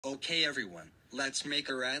Okay everyone, let's make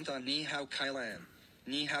a rant on Ni Hao Kailan.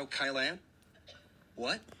 Ni Hao Kailan?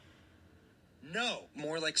 What? No,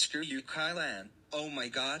 more like screw you Kailan. Oh my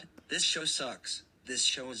god, this show sucks. This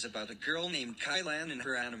show is about a girl named Kailan and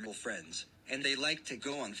her animal friends, and they like to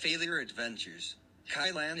go on failure adventures.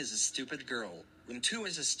 Kailan is a stupid girl, Wintu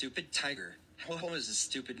is a stupid tiger, Ho-Ho is a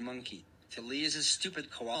stupid monkey, Tali is a stupid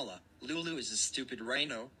koala, Lulu is a stupid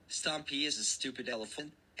rhino, Stompy is a stupid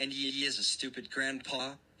elephant, and Yi is a stupid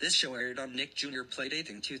grandpa. This show aired on Nick Jr. Playdate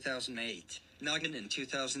in 2008, Noggin in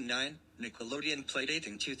 2009, Nickelodeon Playdate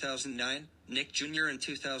in 2009, Nick Jr. in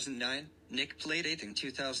 2009, Nick Playdate in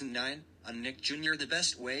 2009, on Nick Jr. The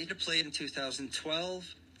Best Way to Play in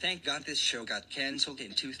 2012. Thank God this show got cancelled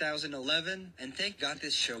in 2011, and thank God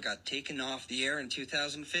this show got taken off the air in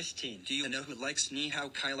 2015. Do you know who likes Ni Hao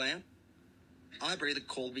Kailan? Aubrey the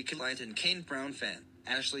Colby Kalight and Kane Brown fan,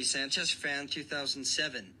 Ashley Sanchez fan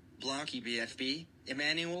 2007, Blocky BFB,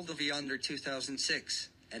 Emmanuel the Under 2006,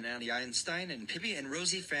 and Annie Einstein and Pibby and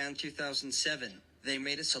Rosie fan 2007. They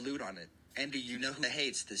made a salute on it. And do you know who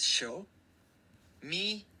hates this show?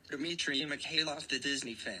 Me, Dmitry Mikhailov the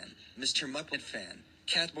Disney fan, Mr. Muppet fan,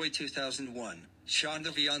 Catboy 2001, Sean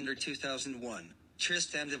the Under 2001,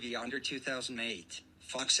 Tristan the Under 2008,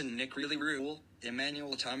 Fox and Nick Really Rule,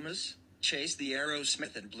 Emmanuel Thomas, Chase the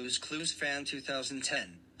Aerosmith and Blues Clues fan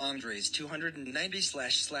 2010, Andres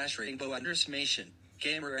 290//Rainbow Undersmation,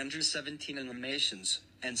 Gamer Andrew 17 Animations,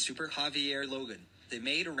 and Super Javier Logan. They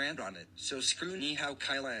made a rant on it, so screw Ni Hao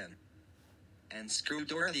Kailan. And screw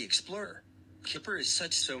Dora the Explorer. Kipper is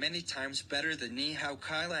such so many times better than Ni Hao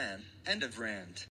Kailan. End of rant.